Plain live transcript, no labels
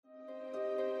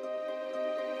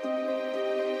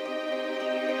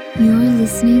You're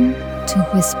listening to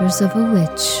Whispers of a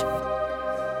Witch.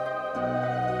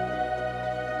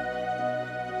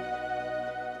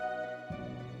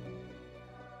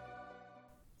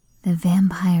 The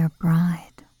Vampire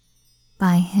Bride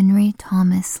by Henry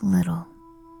Thomas Little.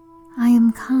 I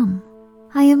am come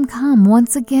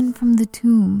once again from the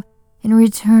tomb, in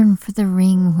return for the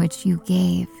ring which you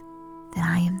gave, that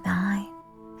I am thine,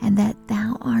 and that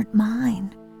thou art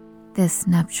mine. This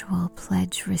nuptial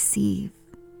pledge receive.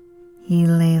 He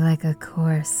lay like a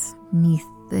corse 'neath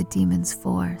the demon's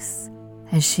force,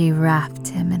 as she wrapped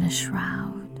him in a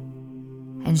shroud,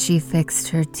 and she fixed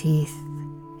her teeth,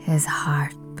 his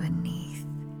heart beneath,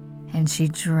 and she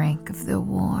drank of the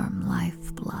warm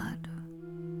life blood.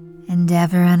 And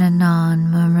ever and anon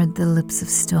murmured the lips of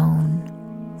stone,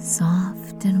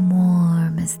 soft and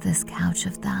warm as this couch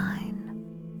of thine.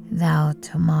 Thou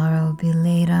tomorrow be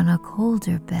laid on a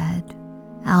colder bed,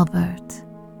 Albert,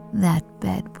 that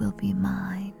bed will be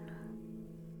mine.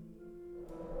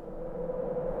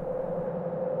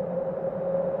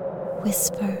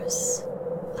 Whispers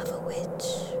of a Witch.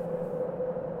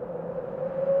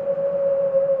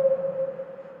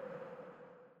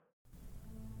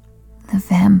 The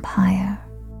Vampire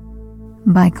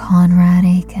by Conrad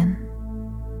Aiken.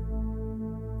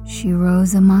 She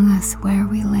rose among us where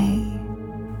we lay.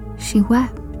 She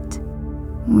wept.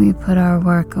 We put our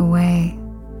work away.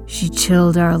 She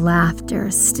chilled our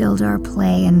laughter, stilled our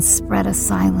play, and spread a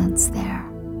silence there.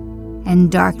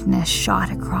 And darkness shot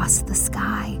across the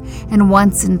sky, and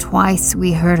once and twice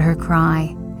we heard her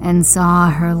cry, and saw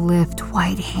her lift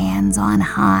white hands on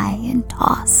high and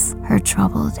toss her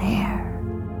troubled hair.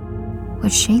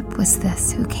 What shape was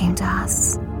this who came to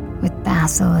us, with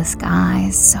basilisk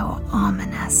eyes so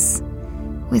ominous,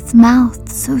 with mouth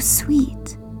so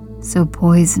sweet, so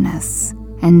poisonous,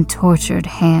 and tortured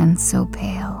hands so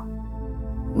pale?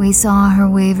 We saw her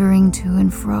wavering to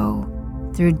and fro,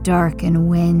 through dark and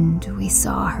wind we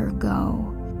saw her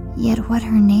go, yet what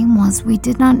her name was we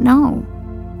did not know,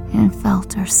 and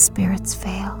felt our spirits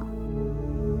fail.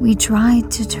 We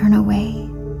tried to turn away,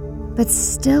 but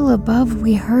still above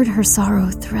we heard her sorrow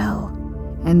thrill,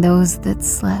 and those that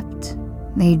slept,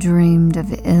 they dreamed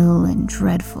of ill and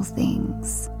dreadful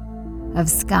things, of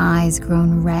skies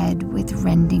grown red with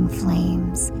rending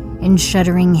flames, and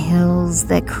shuddering hills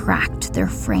that cracked their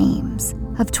frames,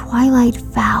 of twilight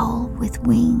foul with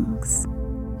wings,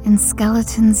 and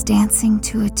skeletons dancing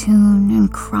to a tune,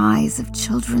 and cries of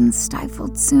children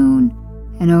stifled soon,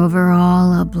 and over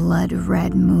all a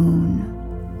blood-red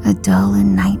moon, a dull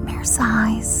and nightmare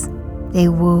sighs. They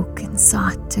woke and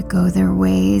sought to go their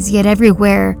ways, yet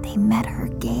everywhere they met her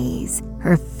gaze,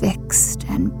 her fixed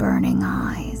and burning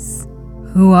eyes.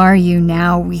 "Who are you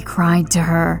now?" we cried to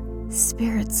her.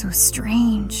 Spirit so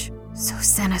strange, so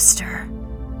sinister.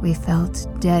 We felt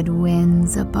dead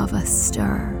winds above us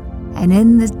stir, and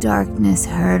in the darkness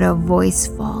heard a voice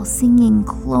fall, singing,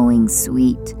 glowing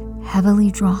sweet,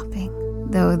 heavily dropping,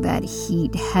 though that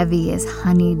heat heavy as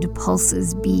honeyed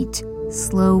pulses beat,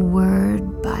 slow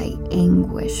word by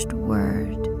anguished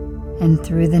word. And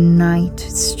through the night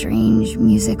strange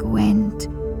music went,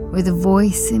 with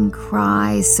voice and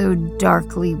cry so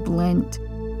darkly blent,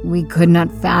 we could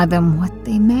not fathom what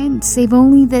they meant, save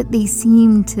only that they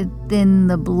seemed to thin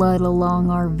the blood along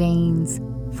our veins,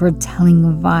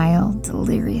 foretelling vile,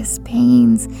 delirious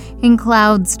pains, in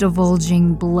clouds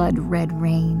divulging blood-red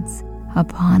rains,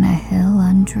 upon a hill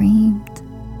undreamed.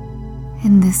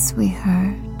 And this we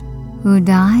heard, who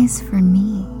dies for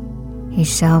me, he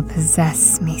shall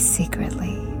possess me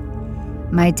secretly.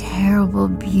 My terrible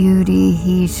beauty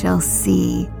he shall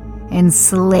see, and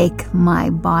slake my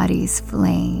body's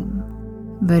flame.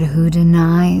 But who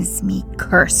denies me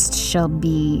cursed shall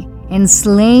be, and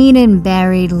slain and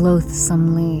buried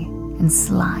loathsomely, and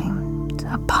slimed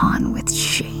upon with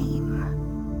shame.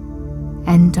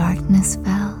 And darkness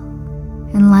fell,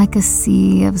 and like a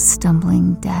sea of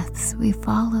stumbling deaths we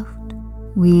followed,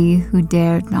 we who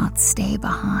dared not stay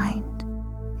behind.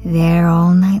 There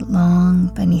all night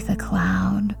long beneath a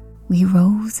cloud, we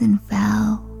rose and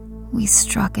fell, we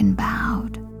struck and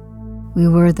bowed. We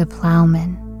were the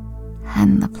plowman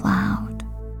and the plowed.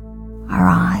 Our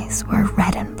eyes were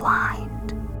red and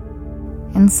blind.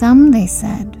 And some, they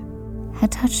said,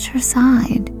 had touched her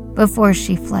side before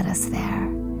she fled us there.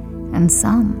 And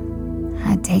some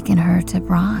had taken her to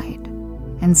bride.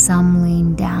 And some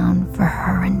leaned down for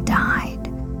her and died,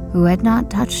 who had not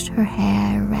touched her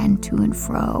hair, ran to and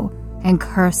fro, and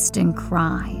cursed and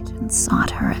cried, and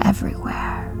sought her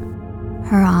everywhere.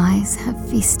 Her eyes have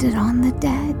feasted on the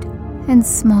dead, and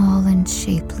small and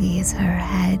shapely is her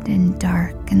head, and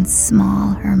dark and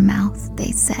small her mouth,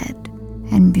 they said,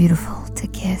 and beautiful to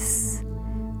kiss.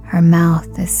 Her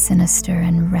mouth is sinister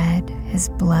and red as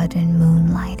blood and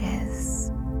moonlight is.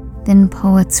 Then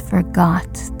poets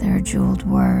forgot their jeweled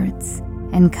words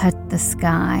and cut the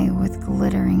sky with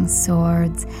glittering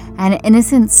swords, and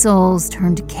innocent souls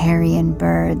turned carrion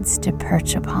birds to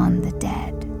perch upon the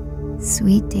dead.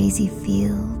 Sweet daisy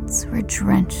fields were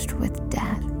drenched with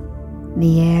death.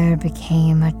 The air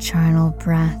became a charnel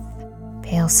breath.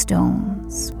 Pale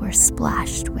stones were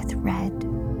splashed with red.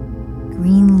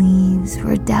 Green leaves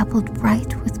were dappled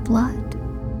bright with blood,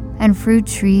 and fruit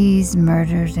trees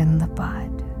murdered in the bud.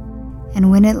 And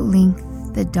when at length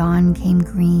the dawn came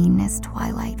green as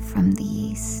twilight from the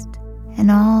east,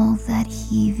 and all that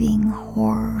heaving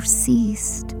horror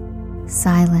ceased,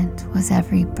 silent was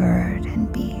every bird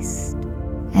and beast,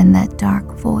 and that dark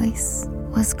voice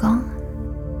was gone.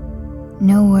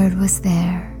 No word was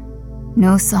there,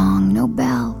 no song, no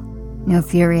bell, no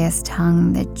furious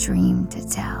tongue that dreamed to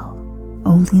tell.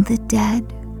 Only the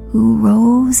dead who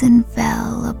rose and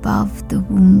fell above the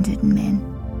wounded men,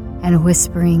 and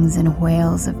whisperings and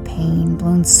wails of pain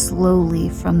blown slowly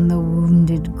from the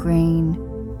wounded grain,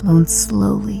 blown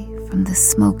slowly from the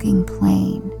smoking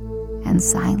plain, and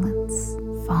silence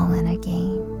fallen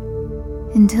again.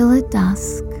 Until at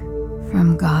dusk,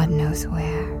 from God knows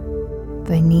where,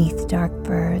 beneath dark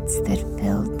birds that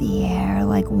filled the air,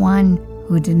 like one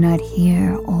who did not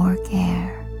hear or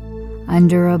care,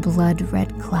 under a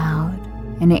blood-red cloud,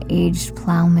 an aged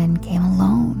plowman came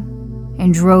alone,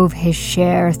 and drove his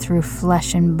share through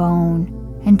flesh and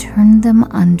bone, and turned them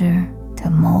under to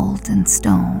mold and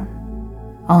stone.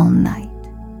 All night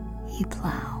he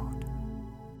plowed.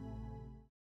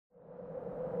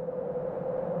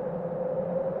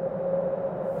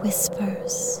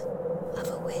 Whispers of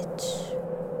a Witch.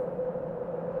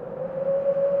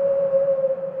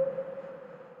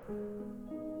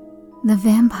 The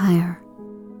Vampire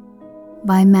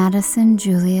by Madison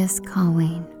Julius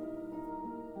Cawein.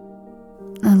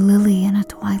 A lily in a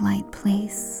twilight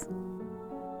place,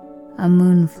 a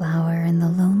moonflower in the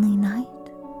lonely night,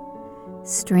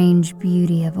 strange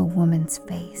beauty of a woman's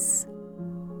face,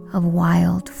 of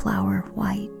wild flower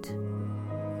white,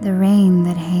 the rain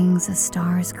that hangs a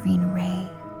star's green ray,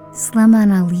 slim on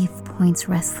a leaf point's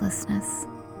restlessness,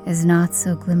 is not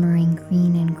so glimmering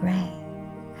green and gray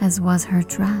as was her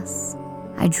dress.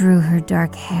 I drew her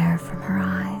dark hair from her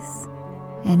eyes,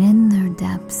 and in their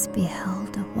depths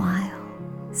beheld a while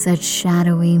such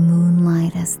shadowy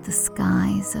moonlight as the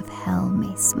skies of hell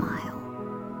may smile.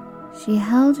 She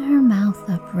held her mouth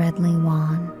up redly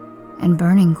wan, and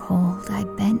burning cold I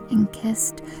bent and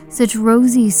kissed such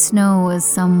rosy snow as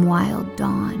some wild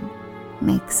dawn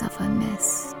makes of a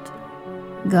mist.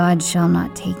 God shall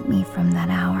not take me from that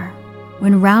hour,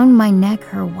 when round my neck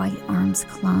her white arms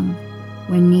clung,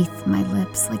 when 'neath my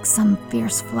lips like some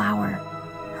fierce flower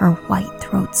her white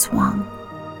throat swung.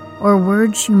 Or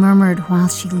words she murmured while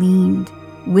she leaned,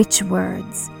 witch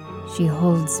words, she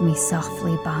holds me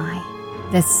softly by,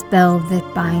 the spell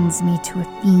that binds me to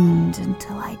a fiend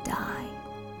until I die.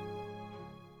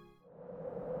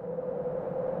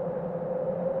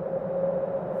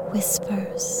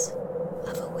 Whispers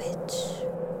of a Witch.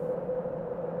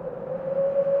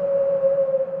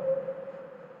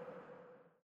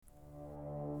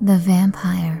 The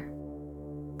Vampire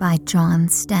by John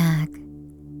Stagg.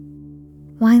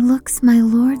 Why looks my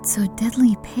lord so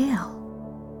deadly pale?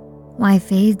 Why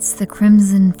fades the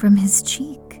crimson from his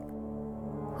cheek?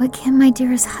 What can my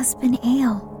dearest husband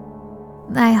ail?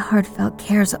 Thy heartfelt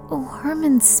cares, O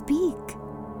Herman, speak.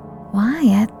 Why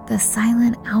at the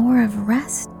silent hour of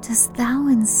rest dost thou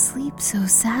in sleep so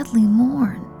sadly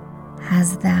mourn?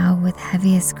 Hast thou with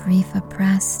heaviest grief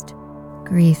oppressed,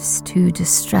 griefs too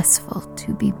distressful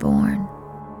to be borne?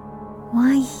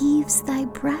 Why heaves thy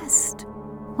breast?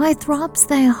 Why throbs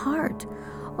thy heart?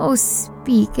 Oh,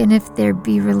 speak, and if there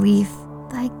be relief,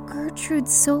 thy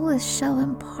Gertrude's solace shall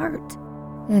impart.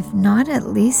 If not, at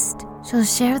least shall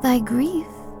share thy grief.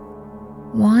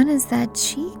 Wan is that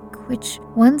cheek which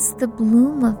once the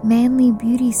bloom of manly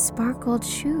beauty sparkled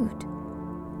shoot.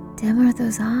 Dim are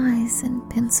those eyes in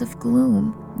pensive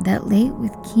gloom that late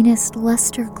with keenest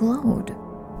luster glowed.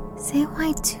 Say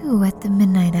why too at the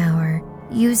midnight hour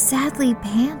you sadly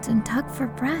pant and tug for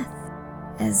breath,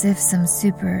 as if some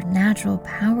supernatural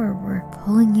power were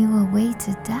pulling you away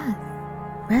to death.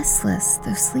 Restless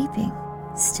though sleeping,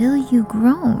 still you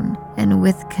groan, and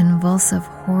with convulsive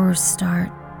horror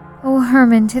start. O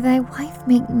Herman, to thy wife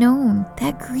make known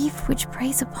that grief which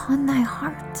preys upon thy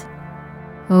heart.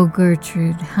 O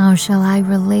Gertrude, how shall I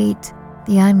relate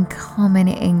the uncommon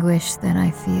anguish that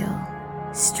I feel?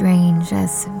 Strange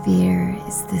as severe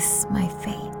is this my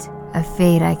fate, a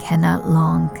fate I cannot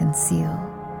long conceal.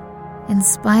 In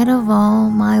spite of all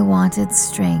my wanted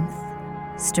strength,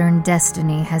 stern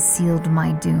destiny has sealed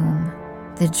my doom.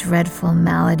 The dreadful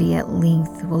malady at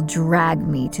length will drag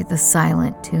me to the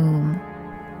silent tomb.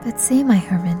 But say, my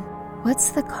Herman, what's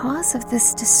the cause of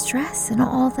this distress and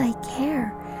all thy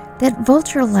care, that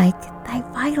vulture-like thy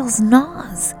vitals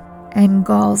gnaws, and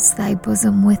galls thy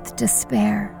bosom with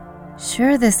despair?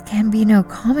 Sure this can be no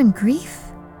common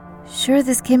grief, sure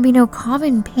this can be no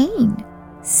common pain.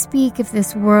 Speak if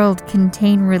this world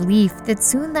contain relief, that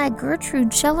soon thy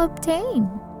Gertrude shall obtain.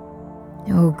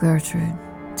 O Gertrude,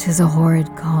 'tis a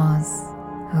horrid cause.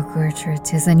 O Gertrude,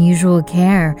 'tis unusual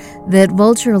care, that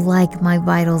vulture-like my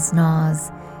vitals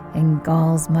gnaws, and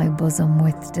galls my bosom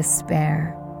with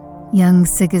despair. Young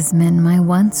Sigismund, my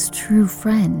once true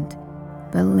friend,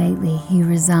 but lately he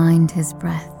resigned his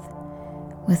breath.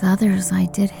 With others I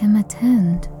did him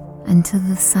attend, unto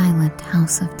the silent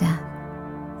house of death.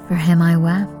 For him I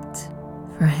wept,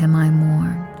 for him I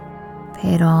mourned,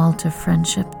 paid all to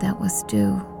friendship that was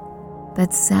due.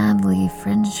 But sadly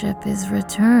friendship is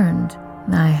returned,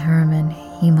 thy Herman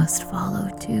he must follow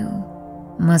too.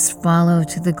 Must follow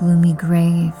to the gloomy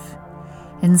grave.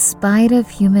 In spite of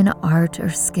human art or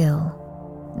skill,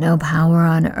 no power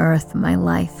on earth my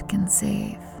life can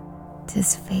save.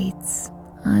 'Tis fate's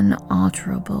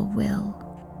unalterable will.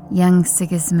 Young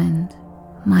Sigismund,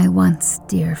 my once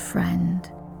dear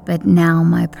friend, but now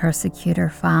my persecutor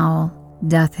foul,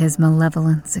 doth his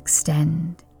malevolence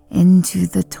extend into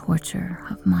the torture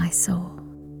of my soul.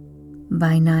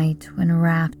 By night, when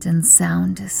wrapped in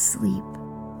soundest sleep,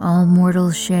 all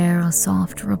mortals share a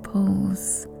soft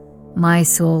repose. My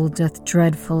soul doth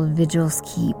dreadful vigils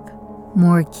keep,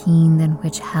 more keen than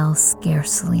which hell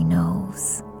scarcely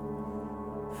knows.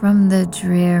 From the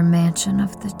drear mansion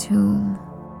of the tomb,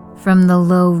 from the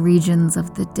low regions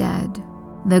of the dead,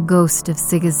 the ghost of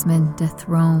Sigismund doth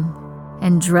roam,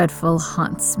 and dreadful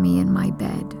haunts me in my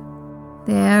bed.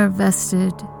 There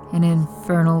vested in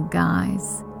infernal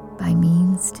guise, by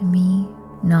means to me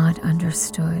not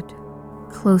understood,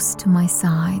 close to my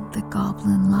side the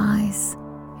goblin lies,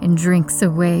 and drinks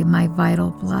away my vital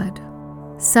blood,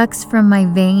 sucks from my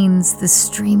veins the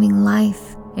streaming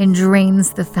life, and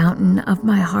drains the fountain of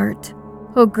my heart.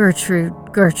 O Gertrude,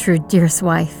 Gertrude, dearest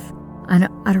wife,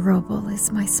 unutterable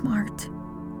is my smart.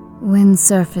 When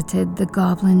surfeited the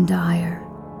goblin dire,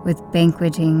 with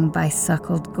banqueting by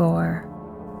suckled gore,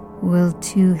 will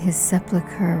to his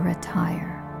sepulchre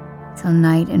retire, till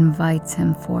night invites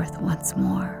him forth once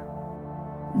more.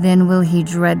 Then will he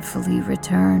dreadfully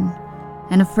return,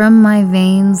 and from my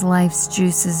veins life's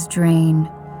juices drain,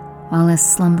 while as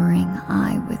slumbering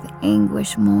I with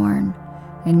anguish mourn,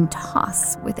 and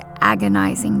toss with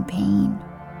agonizing pain.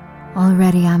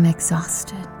 Already I'm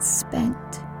exhausted,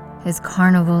 spent, his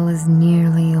carnival is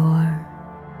nearly o'er.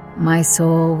 My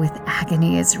soul with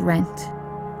agony is rent.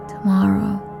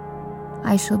 Tomorrow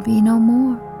I shall be no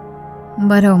more.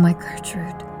 But oh my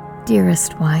Gertrude,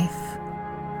 dearest wife,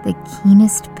 the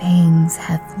keenest pangs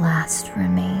have last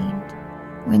remained.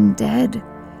 When dead,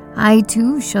 I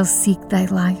too shall seek thy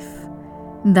life.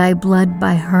 Thy blood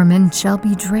by Herman shall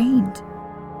be drained.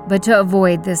 But to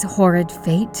avoid this horrid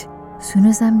fate, soon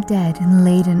as I'm dead and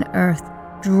laid in earth,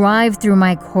 drive through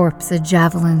my corpse a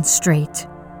javelin straight.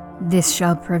 This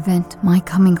shall prevent my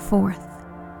coming forth.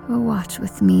 Oh, watch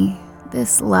with me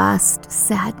this last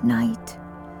sad night.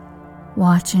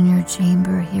 Watch in your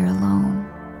chamber here alone,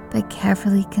 but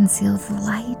carefully conceal the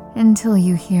light until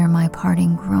you hear my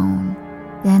parting groan.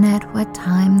 Then at what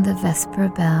time the vesper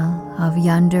bell of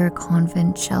yonder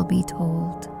convent shall be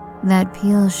tolled, that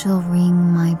peal shall ring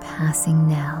my passing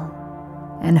knell,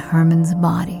 and Herman's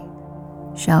body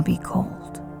shall be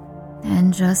cold.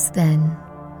 And just then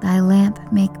thy lamp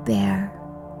make bare,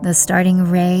 the starting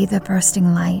ray, the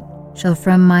bursting light, shall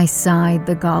from my side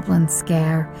the goblin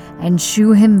scare, and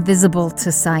shew him visible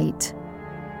to sight.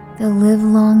 The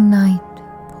livelong night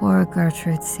poor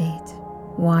Gertrude sate,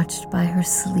 watched by her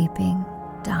sleeping,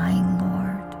 dying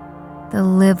lord. The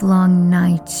livelong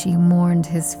night she mourned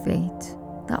his fate,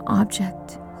 the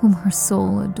object whom her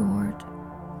soul adored.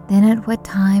 Then at what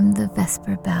time the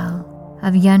vesper bell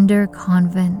of yonder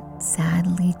convent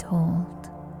sadly tolled,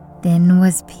 then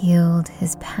was pealed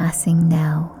his passing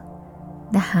knell.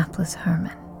 The hapless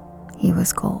Herman, he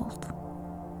was cold.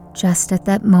 Just at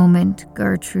that moment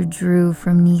Gertrude drew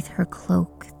from 'neath her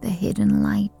cloak the hidden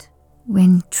light,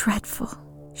 when dreadful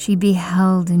she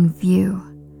beheld in view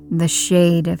the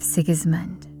shade of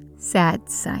Sigismund. Sad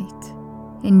sight.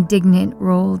 Indignant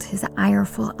rolled his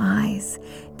ireful eyes,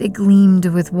 they gleamed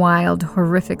with wild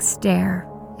horrific stare,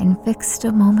 and fixed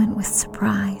a moment with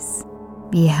surprise,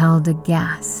 beheld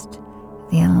aghast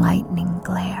the enlightening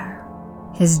glare.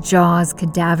 His jaws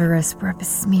cadaverous were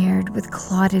besmeared with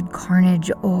clotted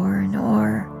carnage o'er and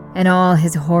o'er, and all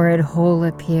his horrid whole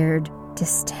appeared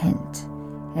distent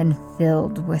and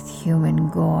filled with human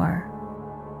gore.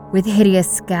 With hideous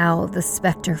scowl the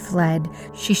spectre fled.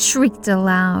 She shrieked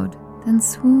aloud, then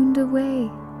swooned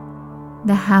away.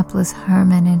 The hapless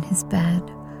Herman in his bed,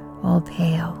 all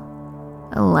pale,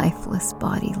 a lifeless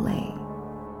body lay.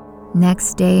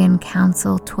 Next day in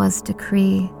council 'twas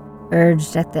decree,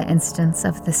 urged at the instance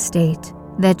of the state,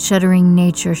 that shuddering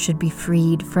nature should be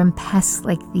freed from pests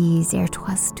like these ere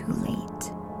 'twas too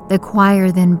late. The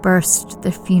choir then burst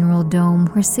the funeral dome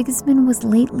where Sigismund was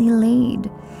lately laid,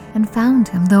 and found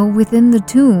him, though within the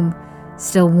tomb,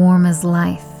 still warm as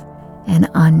life and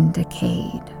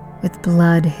undecayed. With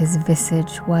blood his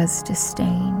visage was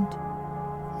distained,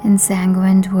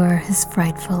 ensanguined were his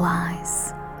frightful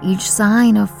eyes. Each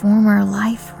sign of former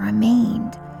life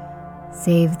remained,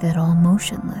 save that all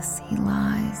motionless he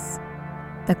lies.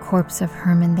 The corpse of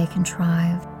Herman they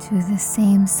contrived to the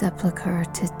same sepulchre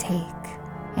to take,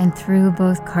 and through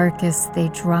both carcass they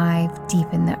drive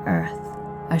deep in the earth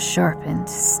a sharpened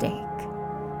stake.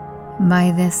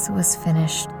 By this was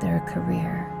finished their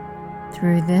career.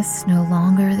 Through this no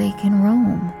longer they can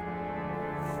roam.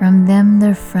 From them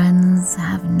their friends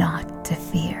have naught to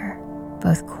fear.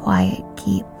 Both quiet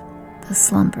keep the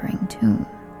slumbering tomb.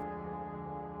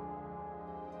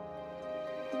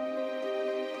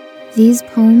 These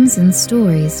poems and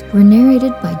stories were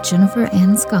narrated by Jennifer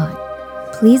Ann Scott.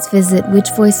 Please visit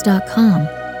witchvoice.com,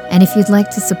 and if you'd like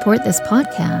to support this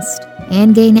podcast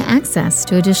and gain access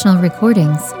to additional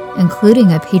recordings,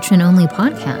 including a patron-only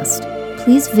podcast,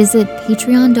 please visit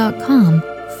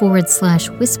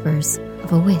patreon.com/whispers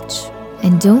of a witch.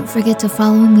 And don't forget to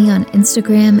follow me on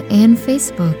Instagram and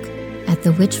Facebook at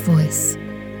The Witch Voice.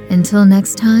 Until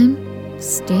next time,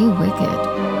 stay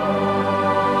wicked.